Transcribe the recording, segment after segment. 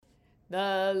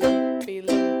The lumpy,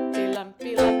 lumpy,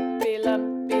 lumpy, lumpy,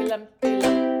 lumpy, lumpy,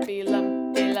 lumpy,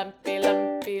 lumpy, lumpy,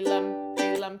 lumpy,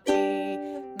 lumpy, lumpy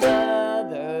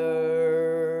mother.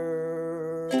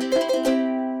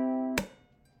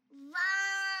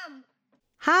 Mom!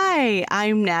 Hi,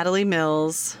 I'm Natalie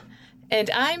Mills. And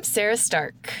I'm Sarah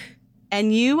Stark.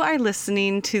 And you are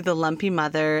listening to The Lumpy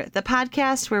Mother, the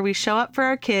podcast where we show up for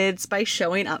our kids by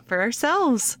showing up for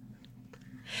ourselves.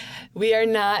 We are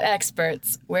not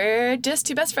experts. We're just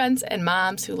two best friends and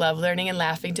moms who love learning and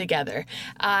laughing together.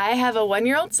 I have a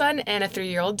 1-year-old son and a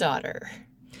 3-year-old daughter.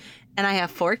 And I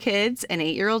have 4 kids, an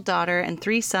 8-year-old daughter, and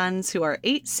 3 sons who are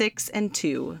 8, 6, and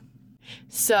 2.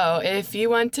 So if you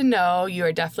want to know, you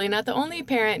are definitely not the only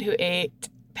parent who ate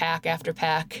pack after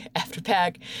pack after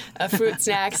pack of fruit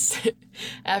snacks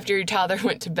after your toddler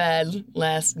went to bed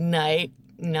last night.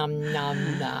 Nom,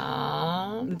 nom,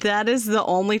 nom. That is the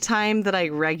only time that I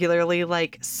regularly,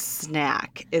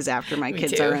 snack is after my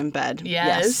kids too. are in bed.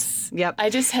 Yes. Yep. I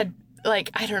just had, I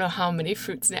don't know how many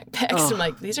fruit snack packs. Oh. I'm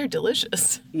like, these are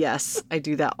delicious. Yes, I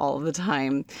do that all the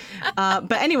time.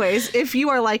 But anyways, if you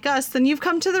are like us, then you've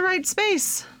come to the right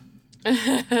space.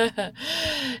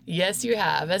 Yes, you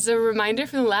have. As a reminder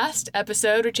from the last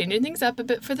episode, we're changing things up a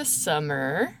bit for the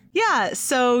summer. Yeah,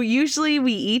 so usually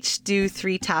we each do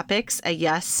 3 topics, a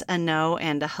yes, a no,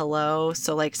 and a hello.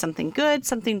 So something good,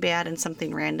 something bad, and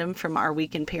something random from our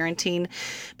week in parenting.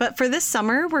 But for this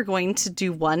summer, we're going to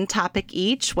do 1 topic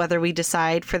each. Whether we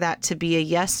decide for that to be a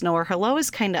yes, no, or hello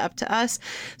is kind of up to us.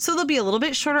 So there'll be a little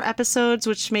bit shorter episodes,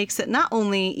 which makes it not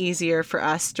only easier for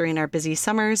us during our busy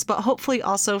summers, but hopefully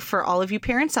also for all of you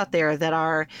parents out there that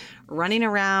are running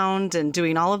around and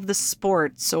doing all of the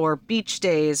sports or beach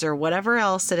days or whatever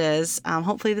else it is.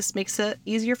 Hopefully this makes it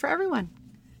easier for everyone.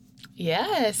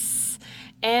 Yes.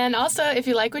 And also, if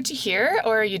you like what you hear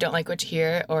or you don't like what you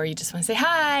hear or you just want to say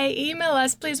hi, email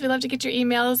us, please. We love to get your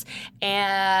emails.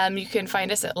 And you can find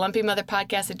us at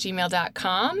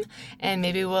lumpymotherpodcast@gmail.com, and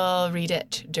maybe we'll read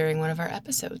it during one of our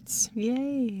episodes.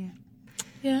 Yay.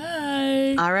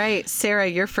 Yay. All right, Sarah,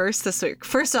 you're first this week.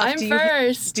 First off, I'm do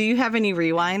first. you have any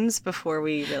rewinds before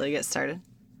we really get started?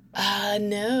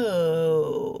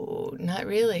 No, not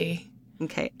really.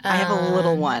 Okay, I have a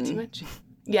little one. Not too much.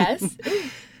 Yes.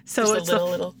 So Just it's a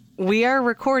little. We are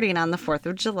recording on the 4th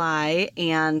of July,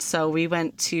 and so we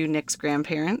went to Nick's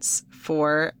grandparents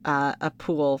for a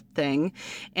pool thing,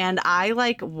 and I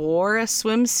wore a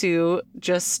swimsuit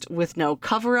just with no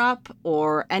cover up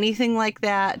or anything like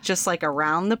that, just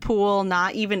around the pool,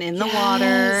 not even in the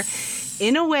water,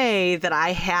 in a way that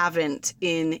I haven't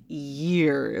in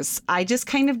years. I just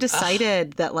kind of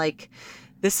decided that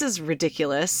this is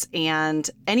ridiculous, and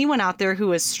anyone out there who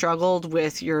has struggled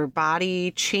with your body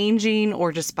changing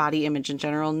or just body image in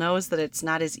general knows that it's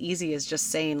not as easy as just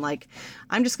saying,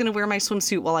 I'm just going to wear my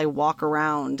swimsuit while I walk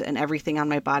around and everything on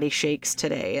my body shakes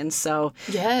today. And so,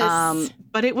 Yes.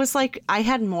 But it was I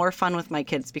had more fun with my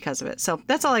kids because of it. So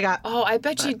that's all I got. Oh, I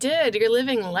bet you did. You're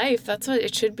living life. That's what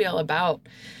it should be all about.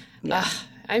 Yeah.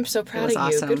 I'm so proud was of you.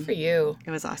 awesome. Good for you.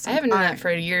 It was awesome. I haven't done All that right.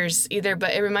 for years either,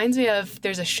 but it reminds me of,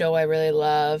 there's a show I really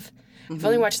love. I've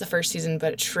only watched the first season,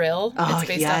 but it's Shrill. Oh, It's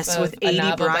based yes, off of with a Adie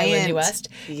novel by Lindy Bryant. West.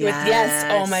 Yes. Yes.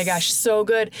 Oh my gosh, so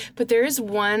good. But there is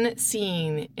one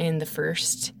scene in the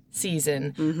first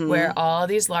season where all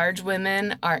these large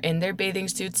women are in their bathing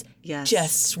suits, Yes.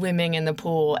 just swimming in the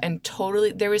pool, and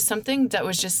totally, there was something that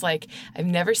was just I've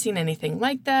never seen anything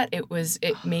like that. It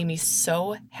made me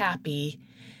so happy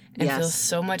and feel Yes.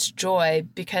 so much joy,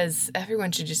 because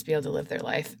everyone should just be able to live their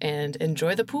life and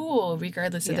enjoy the pool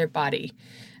regardless of their body.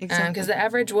 Exactly. Because the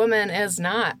average woman is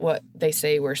not what they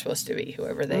say we're supposed to be,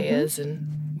 whoever they is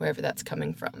and wherever that's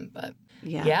coming from. But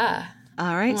yeah.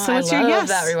 All right. Well, So what's I your love yes?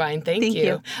 that rewind. Thank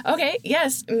you. Okay.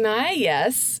 Yes. My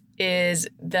yes is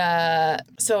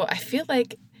so I feel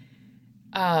like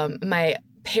my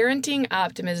parenting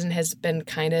optimism has been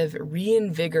kind of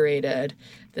reinvigorated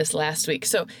this last week.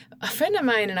 So a friend of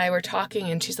mine and I were talking,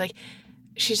 and she's like,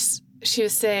 she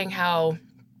was saying how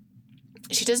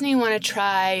she doesn't even want to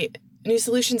try new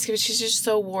solutions because she's just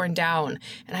so worn down.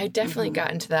 And I definitely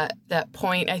gotten to that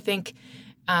point. I think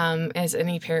as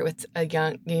any parent with a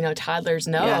young, toddlers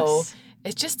know, Yes.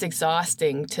 it's just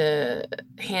exhausting to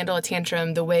handle a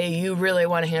tantrum the way you really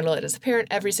want to handle it as a parent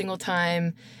every single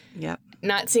time. Yep.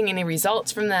 Not seeing any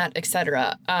results from that,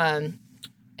 etc.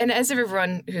 And as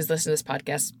everyone who's listened to this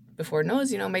podcast before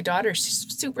knows, my daughter's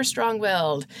super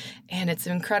strong-willed, and it's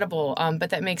incredible. But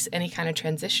that makes any kind of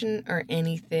transition or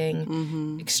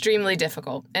anything extremely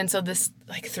difficult. And so this,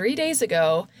 3 days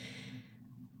ago,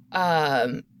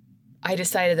 I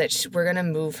decided that we're going to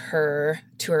move her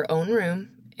to her own room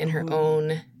in her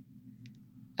own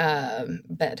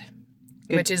bed.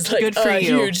 which is like good for a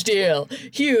you. huge deal.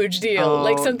 Huge deal. Oh,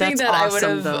 Like something that's that I would awesome,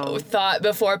 have though. thought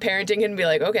before parenting and be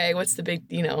like, okay, what's the big,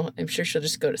 I'm sure she'll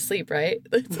just go to sleep, right?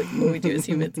 It's like what we do as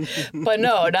humans. But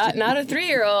no, not a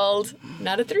 3-year-old.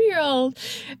 Not a 3-year-old.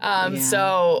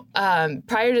 So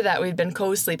prior to that, we'd been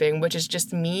co-sleeping, which is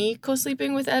just me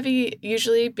co-sleeping with Evie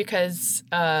usually because,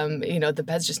 the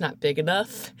bed's just not big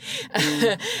enough.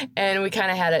 And we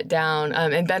kind of had it down.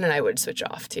 And Ben and I would switch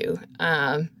off too.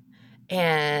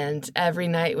 And every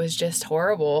night was just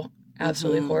horrible,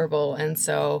 absolutely horrible. And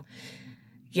so,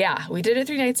 yeah, we did it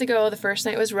 3 nights ago. The first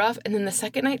night was rough. And then the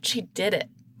second night, she did it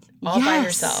all by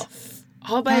herself.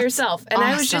 All by herself. And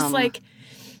I was just like,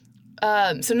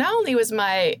 so not only was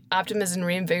my optimism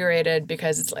reinvigorated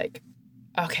because it's like,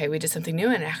 okay, we did something new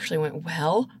and it actually went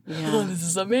well. Yeah. Oh, this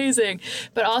is amazing.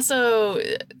 But also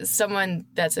someone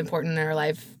that's important in our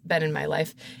life, been in my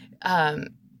life,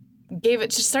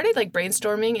 just started like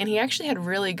brainstorming and he actually had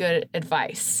really good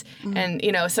advice. And,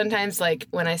 sometimes like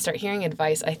when I start hearing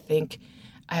advice, I think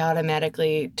I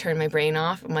automatically turn my brain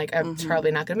off. I'm like, it's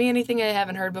probably not going to be anything I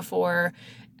haven't heard before.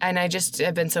 And I just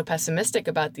have been so pessimistic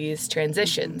about these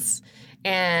transitions.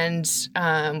 And,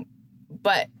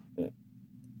 but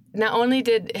not only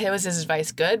was his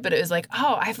advice good, but it was like,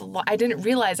 I didn't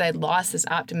realize I'd lost this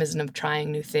optimism of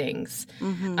trying new things.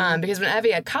 Because when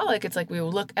Evie had colic, it's like we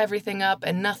would look everything up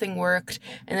and nothing worked.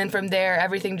 And then from there,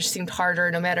 everything just seemed harder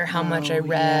no matter how much I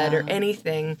read or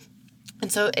anything.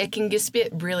 And so it can just be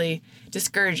really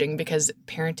discouraging because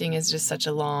parenting is just such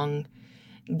a long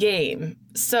game.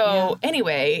 So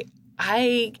anyway,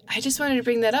 I just wanted to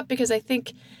bring that up because I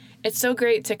think it's so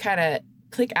great to kind of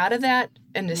click out of that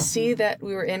and to see that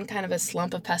we were in kind of a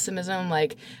slump of pessimism,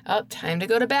 like, oh, time to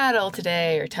go to battle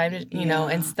today, or time to,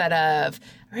 instead of,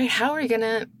 all right, how are we going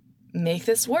to make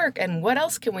this work? And what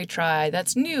else can we try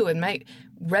that's new and might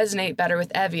resonate better with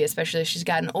Evie, especially as she's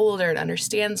gotten older and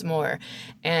understands more.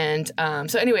 And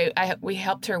so anyway, we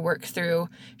helped her work through,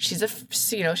 she's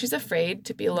afraid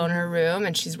to be alone in her room,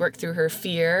 and she's worked through her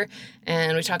fear.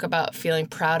 And we talk about feeling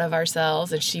proud of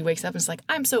ourselves, and she wakes up and is like,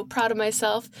 I'm so proud of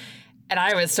myself. And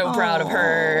I was so proud of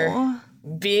her,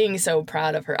 being so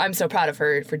proud of her. I'm so proud of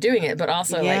her for doing it, but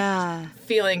also like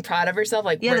feeling proud of herself,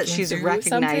 like working that she's through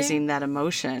recognizing something. That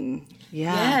emotion.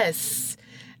 Yeah. Yes.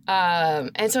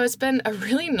 And so it's been a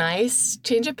really nice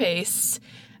change of pace,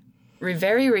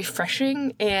 very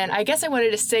refreshing. And I guess I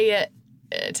wanted to say it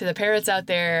to the parents out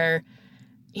there,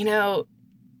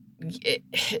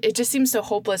 it just seems so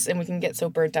hopeless and we can get so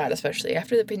burnt out, especially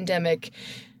after the pandemic.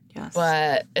 Yes.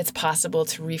 But it's possible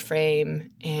to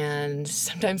reframe, and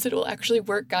sometimes it will actually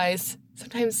work, guys.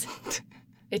 Sometimes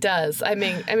it does. I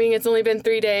mean, it's only been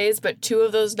 3 days, but 2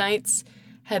 of those nights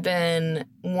have been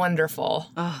wonderful.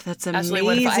 Oh, that's amazing.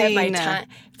 Absolutely wonderful. I have my time.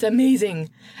 It's amazing.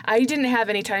 I didn't have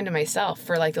any time to myself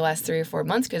for like the last 3 or 4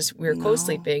 months because we were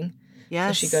co-sleeping.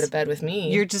 Yes. So she'd go to bed with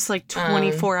me. You're just like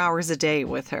 24 hours a day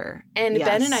with her. And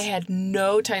Ben and I had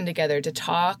no time together to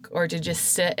talk or to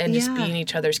just sit and just be in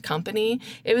each other's company.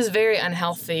 It was very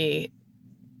unhealthy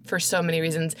for so many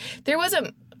reasons. There was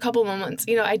a couple moments,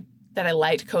 that I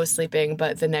liked co-sleeping,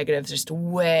 but the negatives just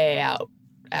way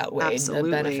outweighed the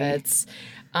benefits.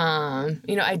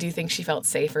 I do think she felt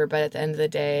safer, but at the end of the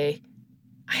day,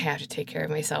 I have to take care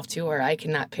of myself too, or I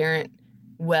cannot parent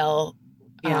well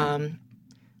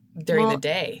during the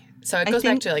day. So it goes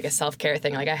back to like a self-care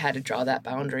thing. Like I had to draw that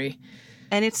boundary.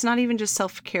 And it's not even just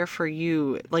self-care for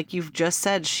you. Like you've just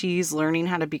said, she's learning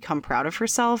how to become proud of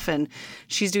herself and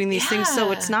she's doing these things.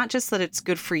 So it's not just that it's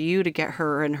good for you to get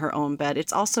her in her own bed.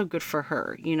 It's also good for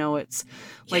her. It's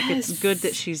like it's good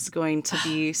that she's going to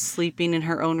be sleeping in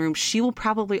her own room. She will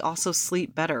probably also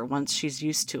sleep better once she's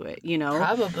used to it,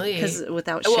 Probably. Because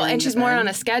without and she's more on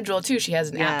a schedule too. She has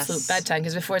an absolute bedtime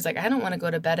because before it's like, I don't want to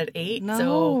go to bed at 8. No.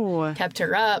 So kept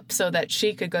her up so that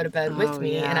she could go to bed with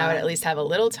me and I would at least have a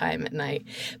little time at night.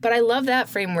 But I love that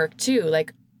framework too.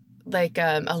 Like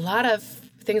a lot of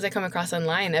things I come across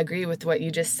online agree with what you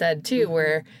just said too,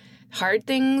 where hard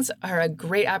things are a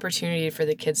great opportunity for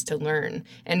the kids to learn.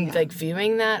 And like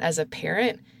viewing that as a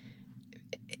parent,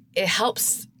 it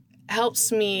helps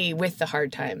me with the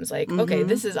hard times. Like, okay,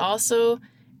 this is also,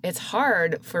 it's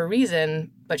hard for a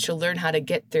reason, but she'll learn how to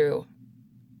get through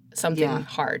something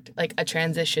hard, like a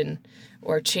transition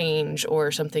or change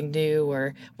or something new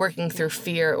or working through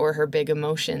fear or her big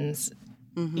emotions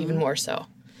even more so.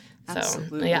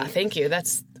 Absolutely. So, thank you.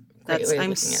 That's a great way of I'm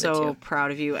looking at it, so too.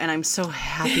 proud of you, and I'm so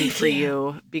happy for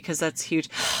you because that's huge.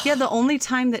 Yeah, the only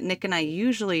time that Nick and I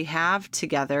usually have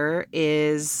together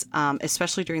is,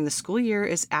 especially during the school year,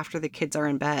 is after the kids are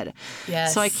in bed.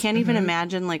 Yes. So I can't even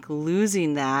imagine like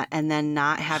losing that and then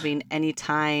not having any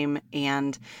time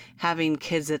and having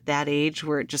kids at that age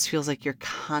where it just feels like you're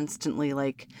constantly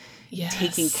like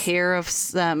taking care of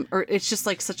them, or it's just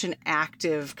like such an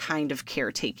active kind of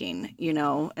caretaking, you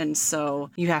know? And so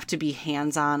you have to be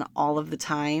hands-on all of the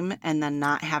time, and then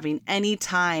not having any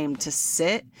time to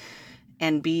sit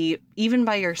and be even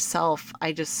by yourself.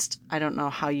 I don't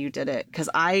know how you did it, because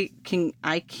it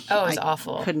was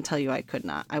awful. Couldn't tell you I could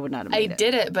not. I would not have made it. I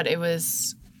did it, but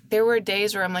there were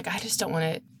days where I'm like, I just don't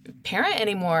want to parent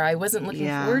anymore. I wasn't looking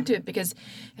forward to it, because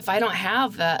if I don't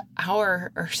have that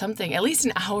hour or something, at least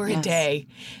an hour a day,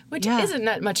 which isn't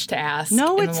that much to ask.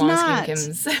 No, in it's the long not. scheme of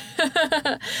Kim's.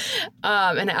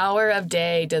 An hour a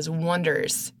day does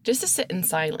wonders. Just to sit in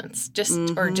silence,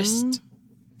 or just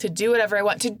to do whatever I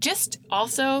want, to just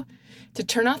also to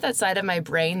turn off that side of my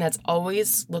brain that's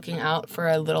always looking out for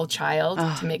a little child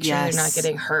to make sure they're not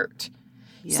getting hurt.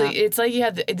 Yeah. So it's like you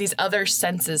have these other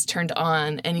senses turned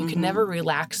on, and you can never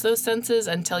relax those senses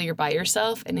until you're by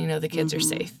yourself and you know the kids are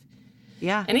safe.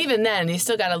 Yeah. And even then, you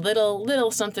still got a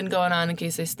little something going on in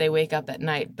case they wake up at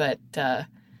night. But,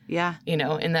 you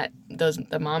know, in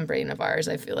the mom brain of ours,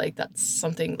 I feel like that's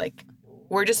something like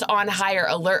we're just on higher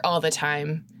alert all the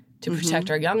time to protect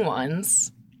our young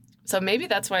ones. So maybe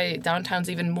that's why downtown's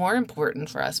even more important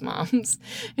for us moms,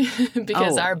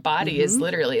 because our body is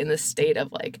literally in this state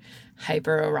of like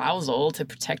hyper arousal to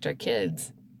protect our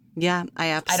kids. Yeah, I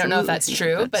absolutely. I don't know if that's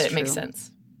true, but it true. makes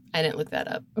sense. I didn't look that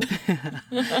up.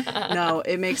 No,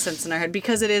 it makes sense in our head,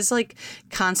 because it is like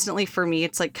constantly, for me,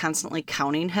 it's like constantly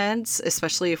counting heads,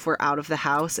 especially if we're out of the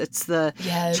house. It's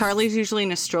Charlie's usually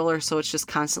in a stroller, so it's just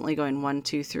constantly going 1,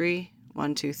 2, 3.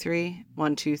 1, 2, 3,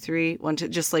 1, 2, 3, 1, 2,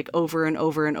 just like over and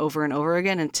over and over and over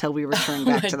again until we return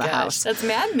back to the house. That's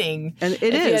maddening. And if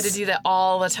you had to do that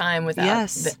all the time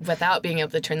without being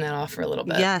able to turn that off for a little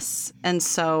bit. Yes. And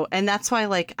that's why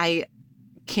like I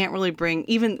can't really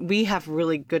we have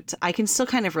really good, I can still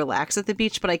kind of relax at the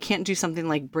beach, but I can't do something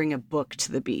like bring a book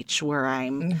to the beach where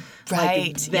I'm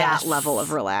like that level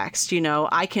of relaxed, you know.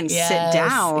 I can sit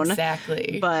down,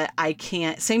 exactly, but I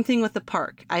can't. Same thing with the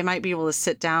park. I might be able to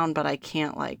sit down, but I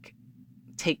can't like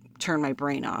turn my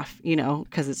brain off, you know,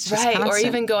 because it's just constant. Or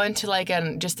even go into like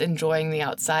just enjoying the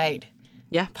outside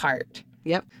part.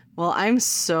 Yep. Well, I'm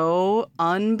so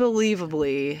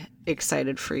unbelievably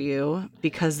excited for you,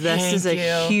 because this is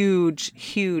a huge,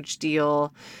 huge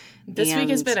deal. This week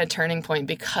has been a turning point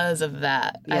because of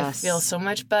that. Yes. I feel so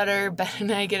much better. Ben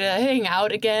and I get to hang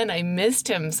out again. I missed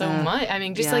him so much. I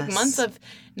mean, just like months of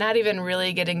not even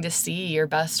really getting to see your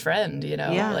best friend, you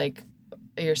know, like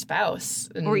your spouse.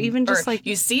 Or even just like...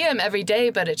 You see him every day,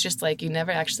 but it's just like you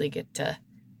never actually get to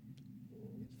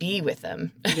be with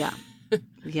them. Yeah.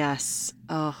 Yes.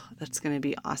 Oh, that's going to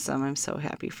be awesome. I'm so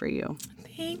happy for you.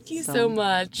 Thank you so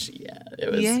much. Yeah,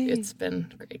 it's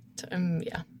been great.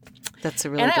 Yeah. That's a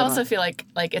really And good I also one. feel like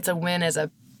it's a win as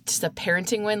just a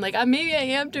parenting win. Like maybe I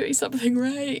am doing something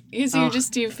right.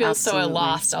 Because you feel so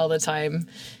lost all the time.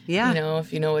 Yeah. You know,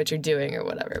 if you know what you're doing or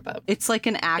whatever. But it's like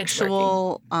an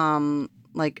actual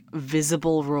like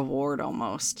visible reward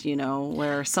almost, you know,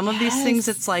 where some of these things,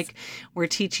 it's like we're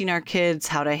teaching our kids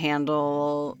how to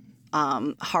handle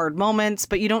hard moments,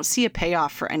 but you don't see a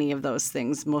payoff for any of those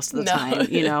things most of the time,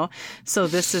 you know? So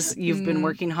this is, you've been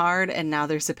working hard and now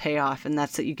there's a payoff, and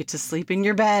that's that you get to sleep in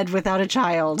your bed without a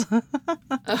child.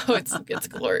 Oh, it's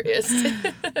glorious.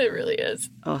 It really is.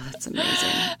 Oh, that's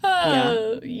amazing.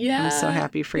 Yeah. I'm so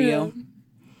happy for you.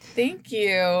 Thank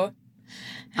you.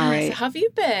 All right. So how have you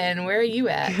been? Where are you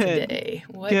at today?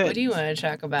 What do you want to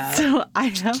talk about? So I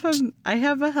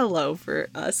have a hello for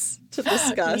us to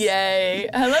discuss. Yay.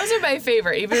 Hellos are my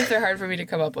favorite, even if they're hard for me to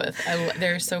come up with.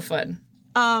 They're so fun.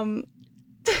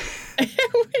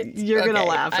 You're going to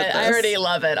laugh at this. I already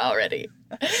love it already.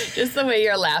 Just the way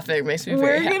you're laughing makes me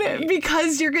very happy.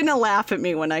 Because you're going to laugh at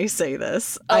me when I say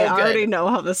this. I already know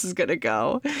how this is going to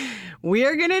go. We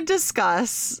are going to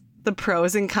discuss the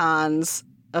pros and cons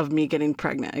of me getting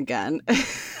pregnant again.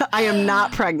 I am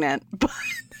not pregnant, but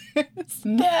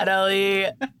Natalie,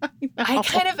 I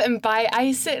kind of am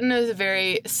I sit in a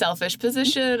very selfish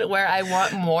position where I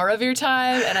want more of your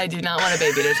time and I do not want a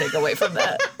baby to take away from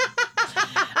that.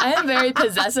 I am very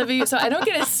possessive of you, so I don't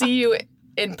get to see you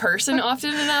in person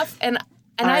often enough. And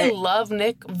I love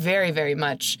Nick very, very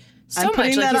much. So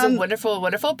much. Like he's a wonderful,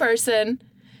 wonderful person.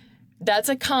 That's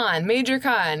a con, major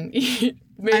con.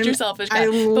 Major selfish guy.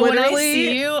 But when I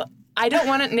see you, I don't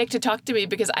want Nick to talk to me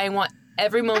because I want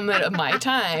every moment of my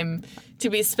time to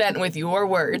be spent with your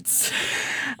words.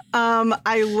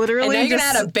 I literally. And now you're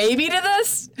gonna add a baby to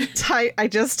this? I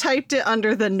just typed it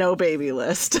under the no baby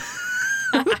list.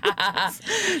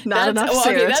 Not enough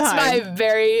Sarah time. That's my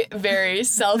very, very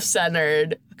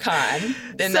self-centered con,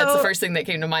 and that's the first thing that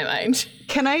came to my mind.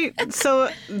 So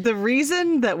the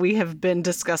reason that we have been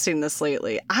discussing this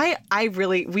lately,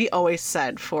 we always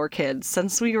said 4 kids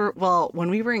since when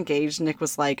we were engaged. Nick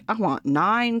was like, I want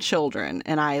 9 children.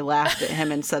 And I laughed at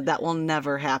him and said, that will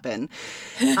never happen.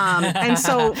 And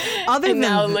so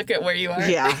now look at where you are.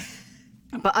 Yeah.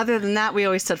 But other than that, we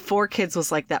always said 4 kids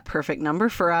was like that perfect number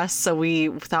for us. So we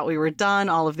thought we were done,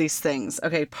 all of these things.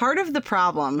 Okay, part of the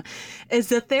problem is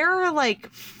that there are like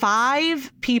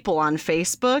 5 people on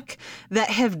Facebook that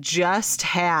have just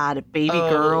had baby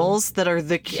girls that are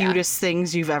the cutest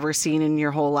things you've ever seen in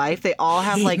your whole life. They all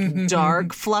have like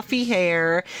dark, fluffy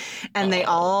hair. And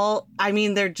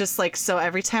they're just like, so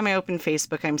every time I open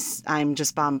Facebook, I'm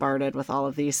just bombarded with all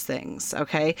of these things.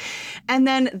 Okay. And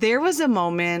then there was a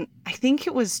moment, I think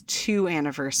it was 2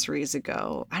 anniversaries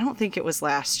ago. I don't think it was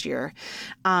last year.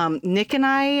 Nick and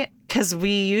I, because we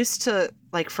used to,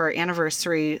 like, for our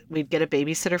anniversary, we'd get a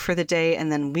babysitter for the day,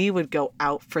 and then we would go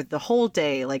out for the whole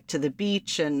day, like to the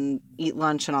beach and eat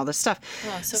lunch and all this stuff.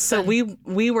 Oh, so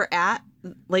we were at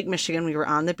Lake Michigan. We were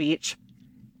on the beach,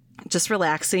 just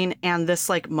relaxing, and this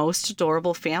like most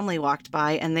adorable family walked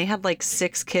by, and they had like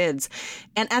 6 kids.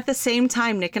 And at the same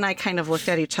time, Nick and I kind of looked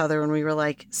at each other and we were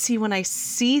like, see, when I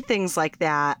see things like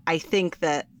that, I think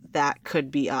that could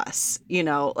be us,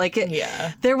 like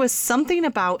there was something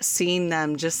about seeing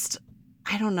them, just,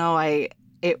 I don't know,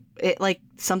 it like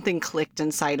something clicked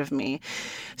inside of me.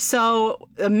 So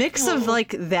a mix of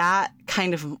like that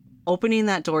kind of opening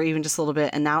that door even just a little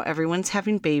bit, and now everyone's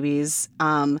having babies.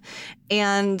 And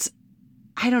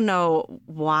I don't know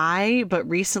why, but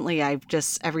recently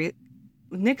here's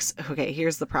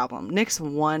the problem. Nick's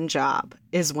one job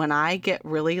is when I get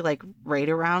really like right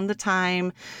around the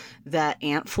time that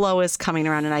Aunt Flo is coming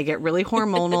around and I get really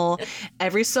hormonal,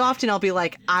 every so often I'll be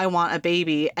like, I want a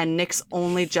baby. And Nick's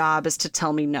only job is to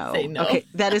tell me no. Say no. Okay.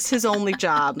 That is his only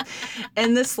job.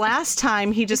 And this last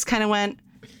time he just kind of went,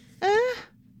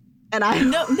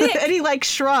 And Nick. And he like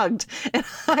shrugged,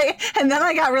 and then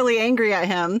I got really angry at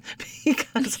him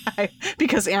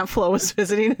because Aunt Flo was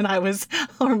visiting and I was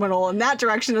hormonal in that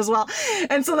direction as well.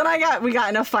 And so then we got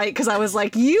in a fight because I was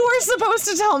like, you were supposed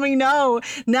to tell me no.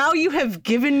 Now you have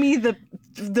given me the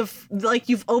like,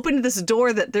 you've opened this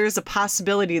door that there's a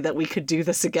possibility that we could do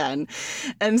this again.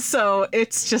 And so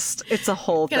it's a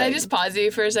whole thing. Can I just pause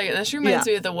you for a second? This reminds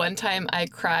me of the one time I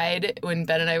cried when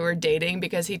Ben and I were dating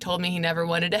because he told me he never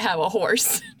wanted to have a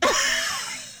horse.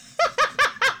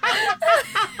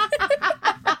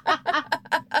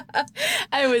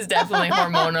 I was definitely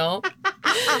hormonal.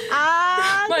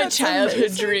 My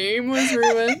childhood dream was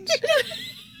ruined.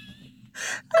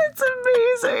 That's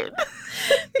amazing.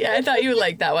 Yeah, I thought you would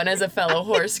like that one as a fellow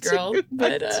horse girl.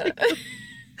 But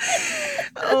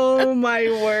oh my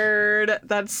word.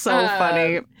 That's so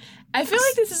funny. I feel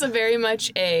like this is a very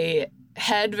much a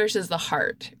head versus the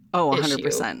heart. Oh, 100%.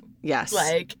 Issue. Yes.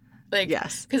 Like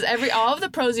yes. Because all of the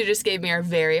pros you just gave me are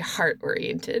very heart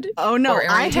oriented. Oh no, or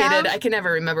orientated. I can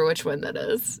never remember which one that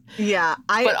is. Yeah,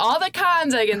 but all the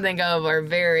cons I can think of are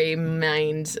very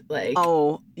mind like.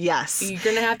 Oh yes. You're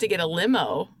gonna have to get a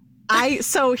limo.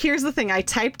 So here's the thing. I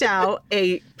typed out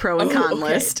a pro and con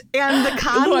list, and the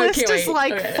con list is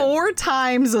like 4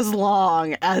 times as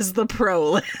long as the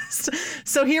pro list.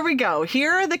 So here we go.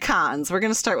 Here are the cons. We're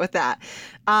going to start with that.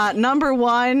 Number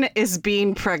 1 is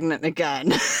being pregnant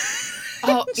again.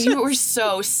 Oh, you were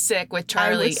so sick with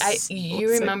Charlie.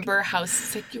 You remember how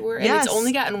sick you were? And yes. It's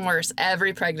only gotten worse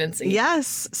every pregnancy.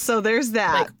 Yes. So there's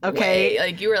that.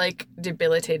 Okay. You were like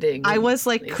debilitating. I was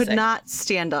like, could not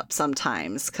stand up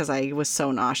sometimes because I was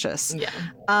so nauseous. Yeah.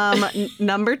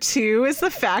 Number 2 is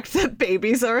the fact that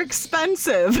babies are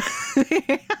expensive.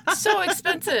 So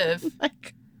expensive.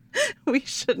 We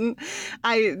shouldn't.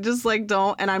 I just like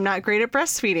don't, and I'm not great at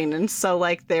breastfeeding, and so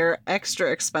like they're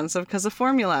extra expensive because of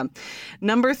formula.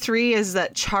 Number 3 is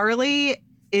that Charlie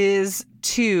is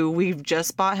 2. We've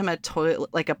just bought him a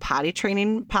toilet, like a potty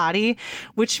training potty,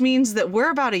 which means that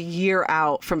we're about a year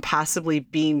out from possibly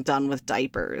being done with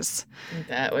diapers.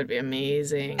 That would be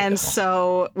amazing. And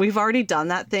so we've already done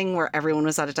that thing where everyone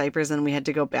was out of diapers and we had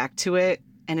to go back to it,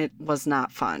 and it was not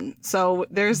fun. So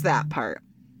there's that part.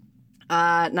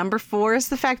 Number 4 is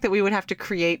the fact that we would have to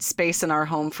create space in our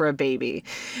home for a baby.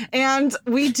 And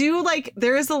we do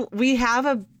we have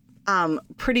a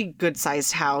pretty good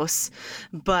sized house,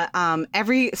 but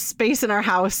every space in our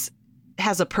house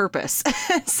has a purpose.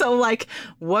 So like,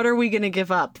 what are we going to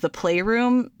give up? The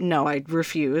playroom? No, I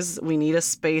refuse. We need a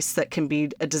space that can be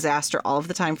a disaster all of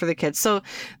the time for the kids. So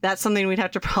that's something we'd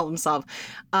have to problem solve.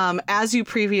 As you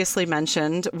previously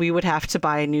mentioned, we would have to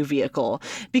buy a new vehicle,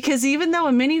 because even though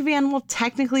a minivan will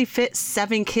technically fit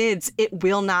 7 kids, it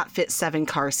will not fit 7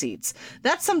 car seats.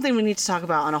 That's something we need to talk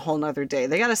about on a whole nother day.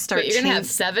 They got to start. But you're going to have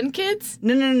 7 kids?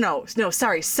 No,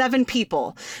 sorry. 7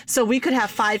 people. So we could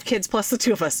have 5 kids plus the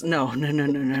 2 of us. No.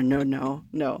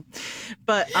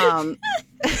 But,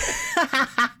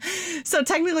 so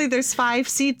technically there's 5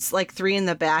 seats, like 3 in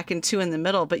the back and 2 in the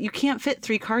middle, but you can't fit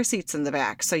 3 car seats in the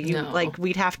back. So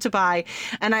we'd have to buy,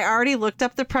 and I already looked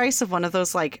up the price of one of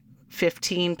those like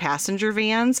 15 passenger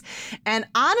vans. And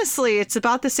honestly, it's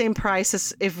about the same price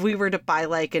as if we were to buy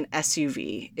like an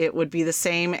SUV. It would be the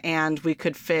same, and we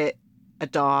could fit a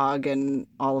dog and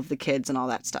all of the kids and all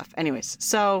that stuff. Anyways,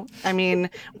 so, I mean,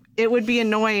 it would be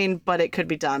annoying, but it could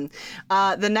be done.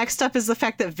 The next up is the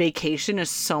fact that vacation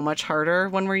is so much harder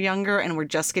when we're younger, and we're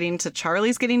just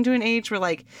Charlie's getting to an age where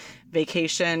like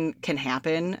vacation can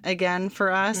happen again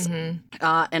for us. And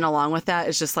along with that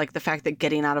is just like the fact that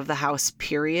getting out of the house,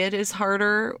 period, is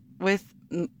harder with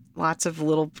lots of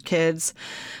little kids.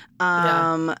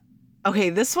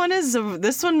 Okay, this one is a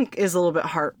little bit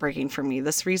heartbreaking for me.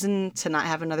 This reason to not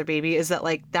have another baby is that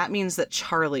like that means that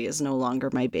Charlie is no longer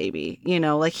my baby. You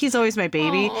know, like he's always my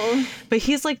baby, Aww. but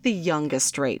he's like the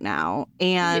youngest right now,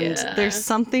 and there's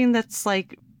something that's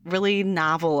like really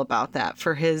novel about that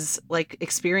for his like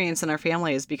experience in our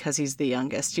family, is because he's the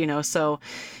youngest. You know, so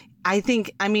I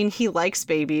mean he likes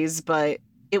babies, but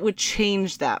it would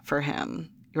change that for him.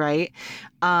 Right.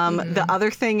 The other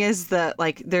thing is that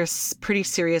like there's pretty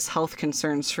serious health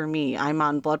concerns for me. I'm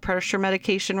on blood pressure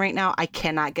medication right now. I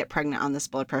cannot get pregnant on this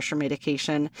blood pressure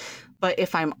medication, but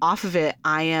if I'm off of it,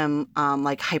 I am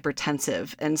like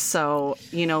hypertensive. And so,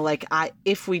 you know, like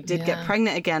if we did get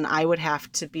pregnant again, I would have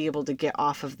to be able to get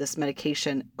off of this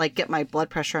medication, like get my blood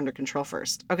pressure under control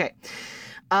first. Okay.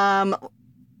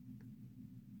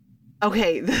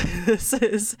 Okay, this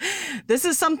is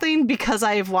something because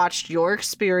I have watched your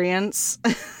experience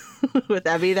with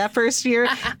Evie that first year.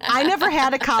 I never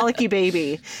had a colicky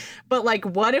baby, but like,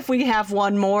 what if we have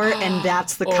one more and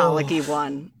that's the colicky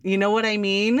one? You know what I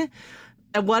mean?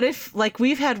 And what if, like,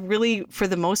 we've had really, for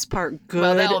the most part, good...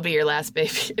 Well, that will be your last baby.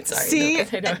 Sorry. See? No,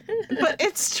 I know. But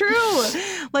it's true.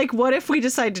 Like, what if we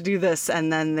decide to do this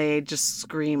and then they just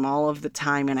scream all of the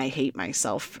time and I hate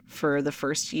myself for the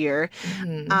first year?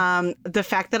 The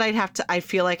fact that I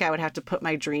feel like I would have to put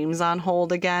my dreams on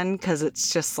hold again, because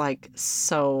it's just, like,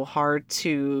 so hard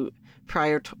to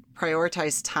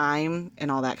prioritize time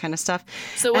and all that kind of stuff.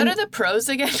 So what are the pros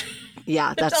again?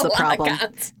 Yeah, that's the problem.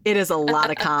 It is a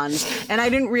lot of cons. And I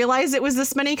didn't realize it was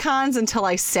this many cons until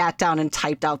I sat down and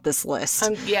typed out this list.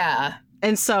 Yeah.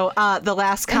 And so the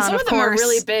last con, and some of them course, are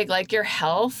really big, like your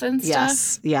health and stuff.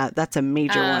 Yes. Yeah, that's a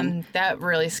major one. That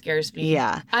really scares me.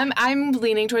 Yeah. I'm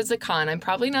leaning towards the con. I'm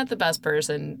probably not the best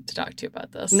person to talk to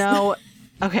about this. No.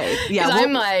 Okay. Yeah.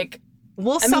 I'm like...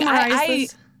 We'll summarize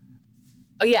this.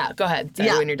 Oh, yeah. Go ahead. Sorry,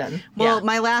 when you're done. Well,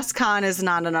 my last con is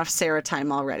not enough Sarah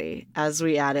time already, as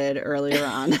we added earlier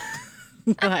on.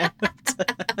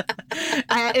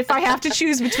 If I have to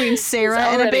choose between Sarah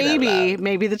and a baby,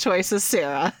 maybe the choice is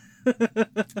Sarah.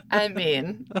 I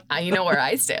mean, you know where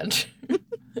I stand.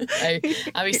 I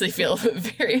obviously feel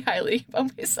very highly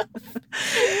about myself.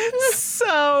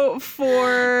 So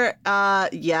for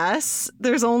yes,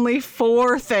 there's only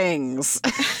 4 things.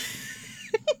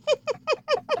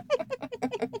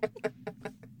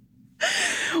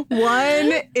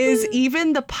 One is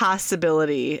even the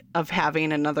possibility of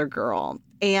having another girl.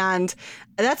 And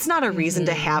that's not a reason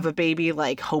to have a baby,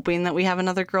 like hoping that we have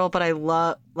another girl. But I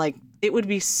love, like, it would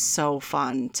be so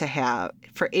fun to have,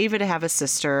 for Ava to have a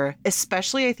sister.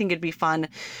 Especially, I think it'd be fun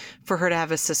for her to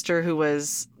have a sister who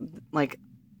was like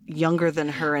younger than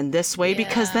her in this way,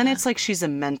 because then it's like she's a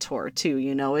mentor too,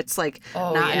 you know. It's like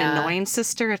an annoying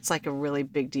sister, it's like a really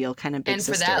big deal kind of big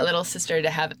sister. And for that little sister to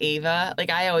have Ava, like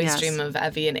I always dream of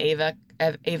Evie and Ava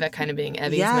kind of being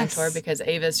Evie's mentor, because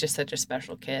Ava's just such a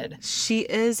special kid. She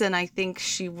is, and I think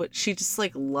she just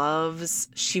like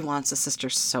she wants a sister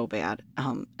so bad.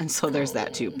 And so there's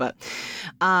that too. But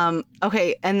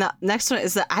okay, and the next one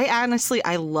is that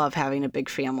I love having a big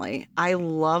family. I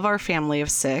love our family of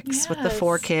 6 with the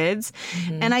 4 kids.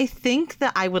 And I think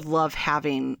that I would love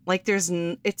having, like,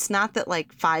 it's not that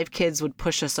like 5 kids would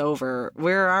push us over.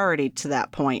 We're already to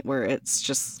that point where it's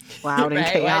just loud and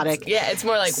chaotic. It's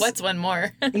more like, what's one more?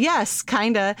 more. Yes,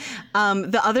 kind of.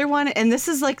 The other one, and this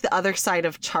is like the other side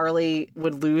of Charlie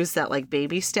would lose that like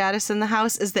baby status in the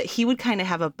house, is that he would kind of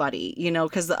have a buddy, you know,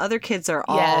 because the other kids are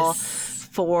all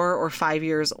 4 or 5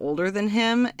 years older than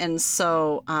him. And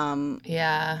so,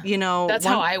 yeah, you know, that's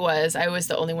how I was. I was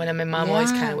the only one, and my mom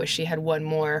always kind of wished she had one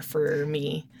more for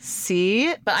me.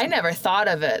 See? But I never thought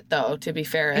of it, though, to be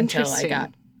fair, until I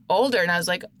got older, and I was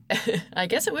like, I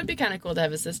guess it would be kind of cool to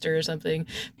have a sister or something.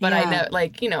 But I never,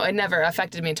 like, you know, it never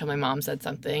affected me until my mom said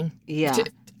something. Yeah.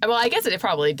 Well, I guess it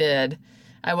probably did.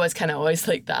 I was kind of always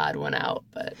like the odd one out,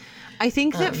 but I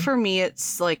think that for me,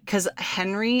 it's like, because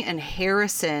Henry and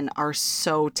Harrison are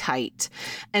so tight.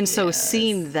 And so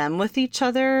seeing them with each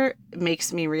other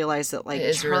makes me realize that,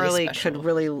 like, Charlie could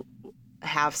really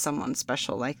have someone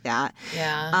special like that.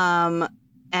 Yeah.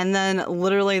 And then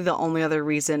literally the only other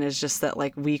reason is just that,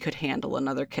 like, we could handle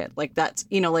another kid. Like, that's,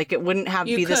 you know, like, it wouldn't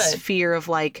be this fear of,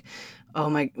 like, oh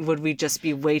my, would we just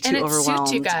be way too overwhelmed? And it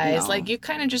suits you guys. No. Like, you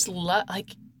kind of just love,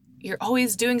 like, you're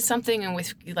always doing something, and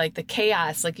with like the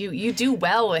chaos, like you do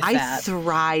well with that. I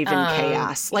thrive in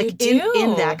chaos. Like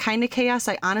in that kind of chaos,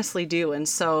 I honestly do. And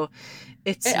so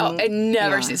it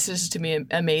never ceases to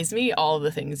amaze me, all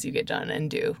the things you get done and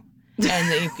do.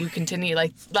 And you continue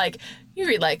like you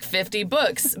read like 50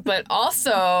 books, but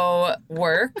also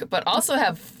work, but also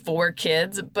have 4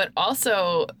 kids, but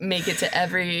also make it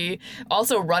to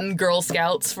also run Girl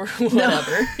Scouts for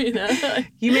whatever, you know?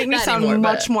 You make me sound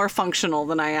much more functional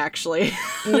than I actually.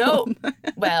 No.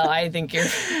 Well, I think you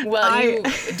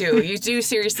do. You do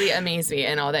seriously amaze me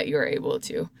in all that you're able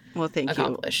to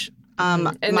accomplish.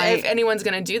 And if anyone's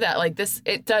going to do that, like this,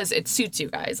 it suits you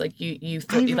guys. Like like you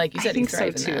said, you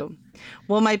thrive in that.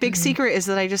 Well, my big secret is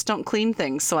that I just don't clean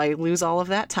things, so I lose all of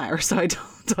that time. So I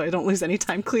don't lose any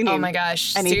time cleaning. Oh my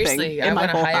gosh! Seriously, I want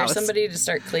to hire somebody to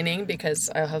start cleaning because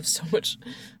I'll have so much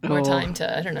more time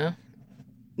to, I don't know,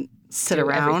 sit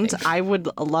around. Everything. I would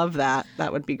love that.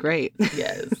 That would be great.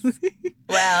 Yes.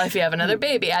 Well, if you have another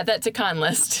baby, add that to con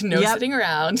list. No sitting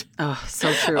around. Oh,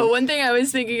 so true. Oh, one thing I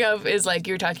was thinking of is, like,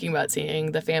 you were talking about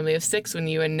seeing the family of 6 when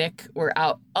you and Nick were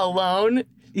out alone.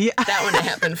 Yeah. That one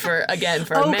happened for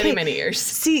many, many years.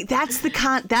 See, that's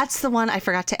the one I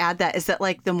forgot to add, that is that,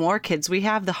 like, the more kids we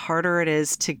have, the harder it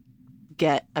is to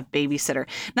get a babysitter.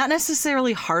 Not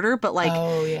necessarily harder, but like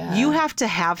you have to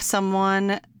have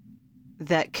someone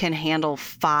that can handle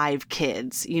 5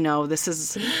 kids. You know, this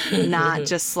is not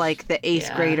just like the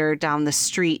 8th grader down the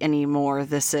street anymore.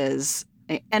 This is,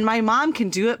 and my mom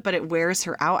can do it, but it wears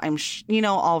her out. I'm,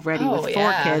 already with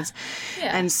 4 kids.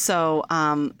 Yeah. And so,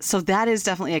 so that is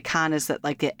definitely a con, is that,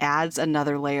 like, it adds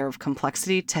another layer of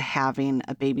complexity to having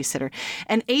a babysitter.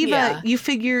 And Ava, you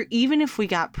figure, even if we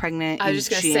got pregnant, I was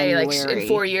just going to say, like, in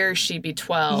 4 years, she'd be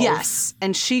 12. Yes.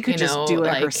 And she could just do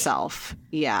it herself.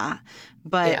 Yeah.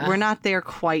 But we're not there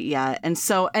quite yet. And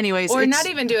so anyways. Or not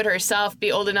even do it herself,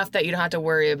 be old enough that you don't have to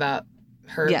worry about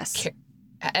her. Yes.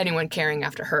 Anyone caring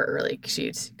after her. Like,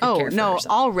 she could care for herself.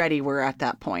 Already we're at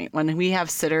that point. When we have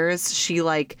sitters, she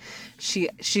kind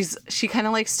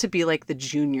of likes to be like the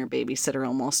junior babysitter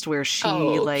almost, where she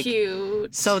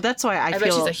cute. So that's why I feel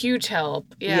bet she's a huge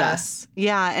help. Yeah. Yes.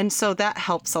 Yeah. And so that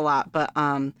helps a lot. But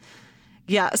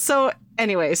so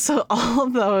anyway, so all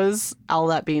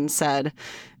that being said,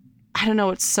 I don't know,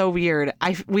 it's so weird.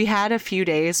 We had a few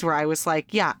days where I was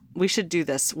like, yeah, we should do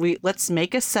this. Let's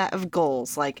make a set of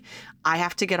goals. Like, I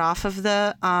have to get off of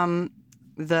the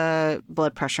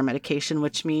blood pressure medication,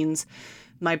 which means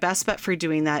my best bet for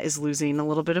doing that is losing a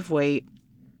little bit of weight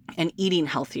and eating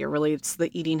healthier. Really, it's the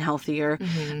eating healthier.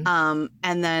 Mm-hmm.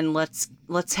 And then let's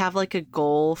have like a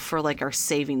goal for like our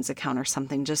savings account or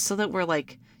something, just so that we're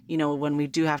like, when we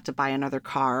do have to buy another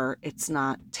car, it's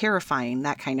not terrifying,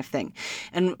 that kind of thing.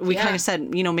 And we kind of said,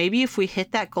 maybe if we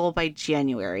hit that goal by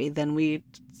January, then we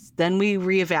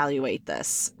reevaluate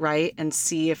this, right? And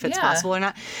see if it's possible or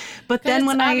not. But then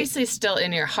when obviously still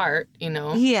in your heart,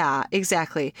 Yeah,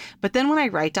 exactly. But then when I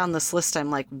write down this list, I'm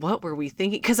like, what were we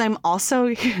thinking? Because I'm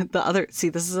also this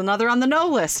is another on the no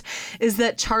list, is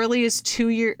that Charlie is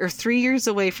 3 years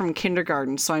away from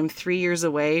kindergarten. So I'm 3 years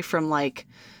away from, like,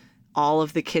 all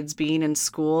of the kids being in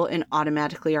school, and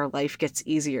automatically our life gets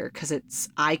easier because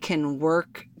I can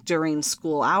work during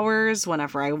school hours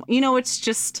whenever it's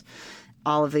just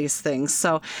all of these things.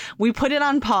 So we put it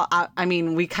on pause. I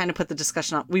mean, we kind of put the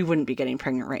discussion on, we wouldn't be getting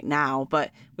pregnant right now, but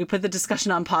we put the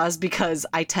discussion on pause because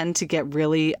I tend to get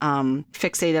really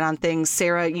fixated on things.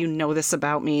 Sarah, you know this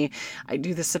about me. I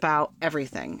do this about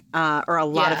everything, or a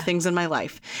lot of things in my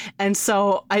life. And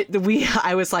so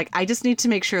I was like, I just need to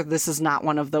make sure this is not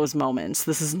one of those moments.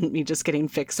 This isn't me just getting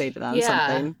fixated on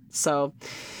something. So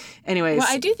Anyways. Well,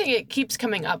 I do think it keeps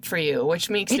coming up for you, which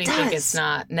makes me think it's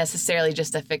not necessarily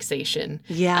just a fixation.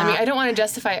 Yeah. I mean, I don't want to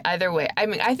justify either way. I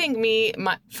mean, I think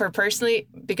for personally,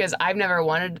 because I've never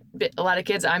wanted a lot of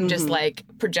kids, I'm just like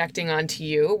projecting onto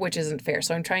you, which isn't fair.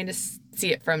 So I'm trying to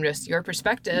see it from just your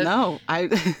perspective. No,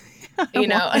 you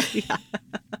know. Yeah.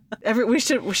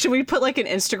 Should we put like an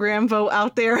Instagram vote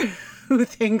out there? Who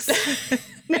thinks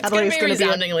Natalie's going to be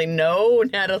resoundingly no,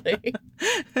 Natalie.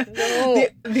 No.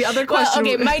 The other question.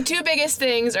 Well, okay, my two biggest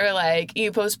things are like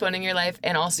you postponing your life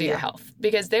and also your health,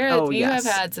 because you have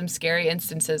had some scary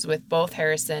instances with both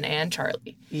Harrison and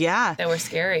Charlie. Yeah, that were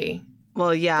scary.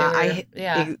 Well, yeah,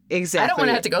 exactly. I don't want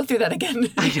to have to go through that again.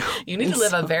 I know. You need to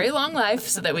live a very long life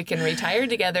so that we can retire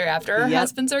together after our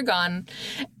husbands are gone.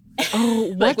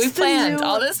 Oh, like we planned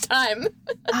all this time.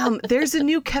 There's a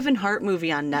new Kevin Hart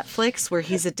movie on Netflix where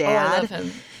he's a dad. Oh, I love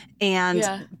him.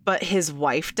 But his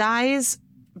wife dies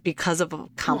because of a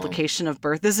complication of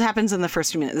birth. This happens in the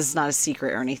first few minutes. This is not a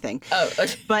secret or anything. Oh,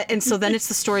 okay. And so then it's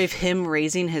the story of him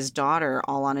raising his daughter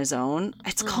all on his own.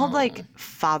 It's called like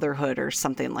Fatherhood or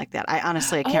something like that. I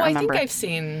can't remember. I think I've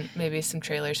seen maybe some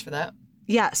trailers for that.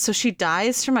 Yeah, so she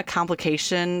dies from a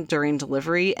complication during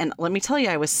delivery. And let me tell you,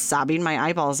 I was sobbing my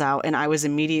eyeballs out and I was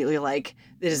immediately like,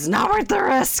 it is not worth the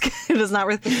risk. It is not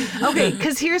worth. Okay,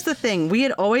 because here's the thing. We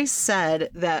had always said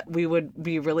that we would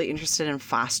be really interested in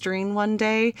fostering one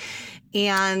day.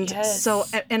 And so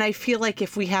I feel like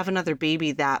if we have another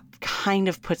baby, that kind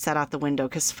of puts that out the window,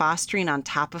 because fostering on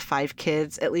top of 5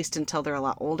 kids, at least until they're a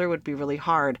lot older, would be really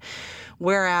hard.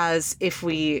 Whereas if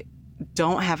we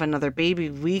don't have another baby,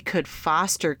 we could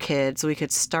foster kids. We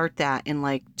could start that in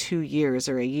like 2 years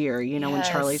or a year, when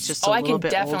Charlie's just a little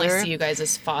bit older. I can definitely see you guys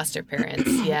as foster parents.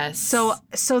 Yes. So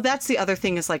that's the other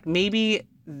thing, is like maybe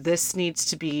this needs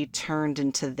to be turned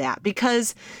into that,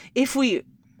 because if I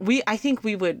think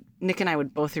Nick and I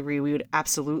would both agree we would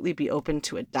absolutely be open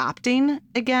to adopting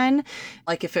again.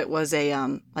 Like if it was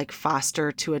a like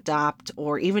foster to adopt,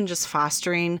 or even just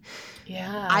fostering.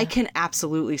 Yeah. I can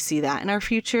absolutely see that in our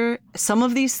future. Some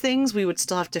of these things we would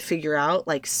still have to figure out,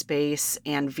 like space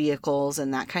and vehicles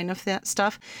and that kind of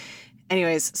stuff.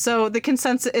 Anyways, so the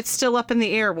consensus, it's still up in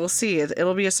the air. We'll see.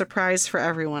 It'll be a surprise for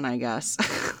everyone, I guess.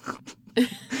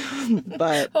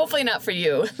 But hopefully not for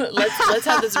you. Let's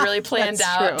have this really planned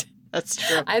out. True. That's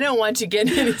true. I don't want you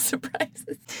getting any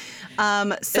surprises.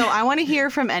 So I want to hear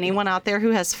from anyone out there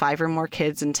who has 5 or more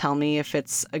kids and tell me if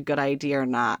it's a good idea or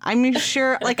not. I'm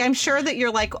sure that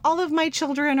you're like, all of my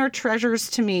children are treasures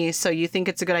to me, so you think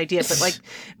it's a good idea. But like,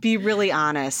 be really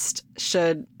honest.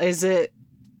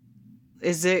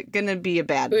 Is it going to be a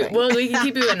bad thing? Well, we can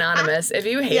keep you anonymous. If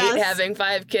you hate having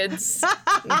 5 kids,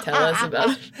 tell us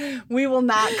about it. We will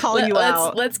not call you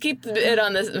out. Let's keep it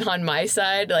on my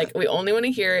side. Like, we only want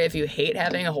to hear if you hate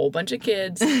having a whole bunch of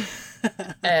kids.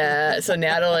 So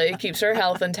Natalie keeps her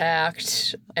health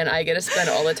intact, and I get to spend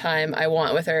all the time I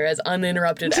want with her as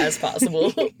uninterrupted as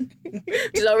possible.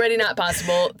 Which is already not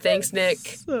possible. Thanks, Nick.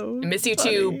 So I miss you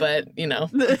too, but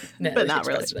but not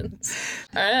really. All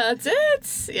right,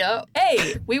 that's it. Yep.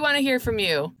 Hey, we want to hear from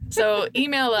you. So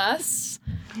email us,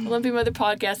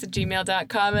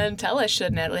 lumpymotherpodcast@gmail.com, and tell us,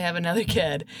 should Natalie have another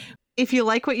kid? If you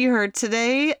like what you heard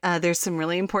today, there's some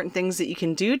really important things that you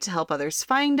can do to help others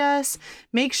find us.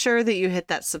 Make sure that you hit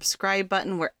that subscribe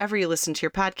button wherever you listen to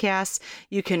your podcasts.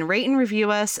 You can rate and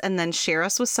review us, and then share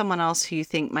us with someone else who you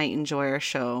think might enjoy our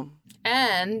show.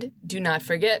 And do not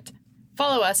forget,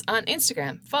 follow us on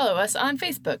Instagram. Follow us on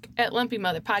Facebook at Lumpy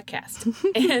Mother Podcast.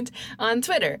 And on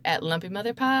Twitter at Lumpy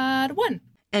Mother Pod 1.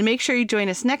 And make sure you join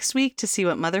us next week to see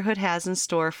what motherhood has in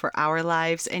store for our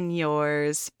lives and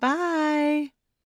yours. Bye.